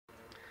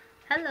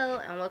Hello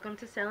and welcome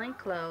to Selling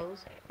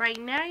Clothes.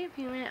 Right now you're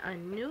viewing a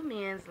new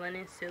men's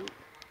linen suit.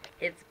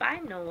 It's by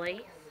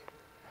Noise.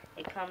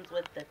 It comes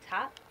with the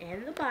top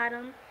and the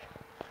bottom.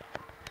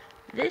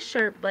 This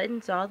shirt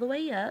buttons all the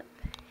way up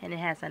and it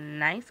has a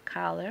nice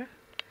collar,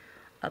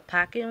 a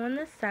pocket on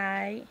the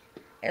side,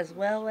 as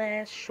well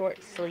as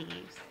short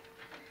sleeves.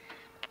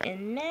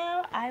 And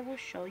now I will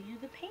show you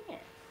the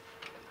pants.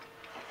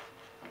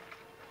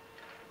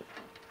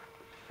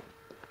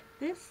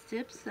 This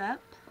zips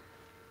up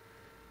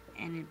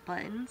and it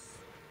buttons.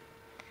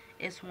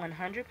 It's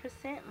 100%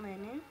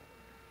 linen.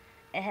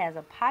 It has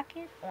a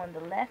pocket on the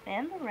left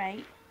and the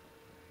right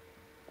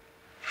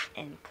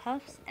and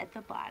cuffs at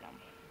the bottom.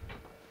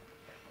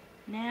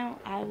 Now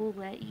I will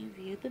let you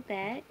view the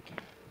back.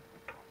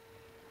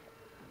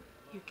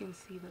 You can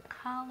see the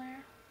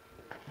collar.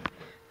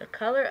 The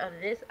color of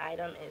this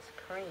item is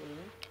cream.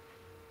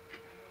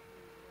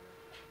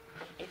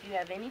 If you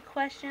have any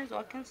questions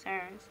or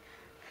concerns,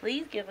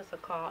 please give us a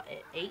call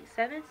at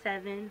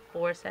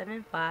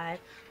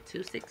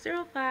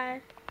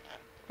 877-475-2605.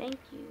 Thank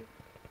you.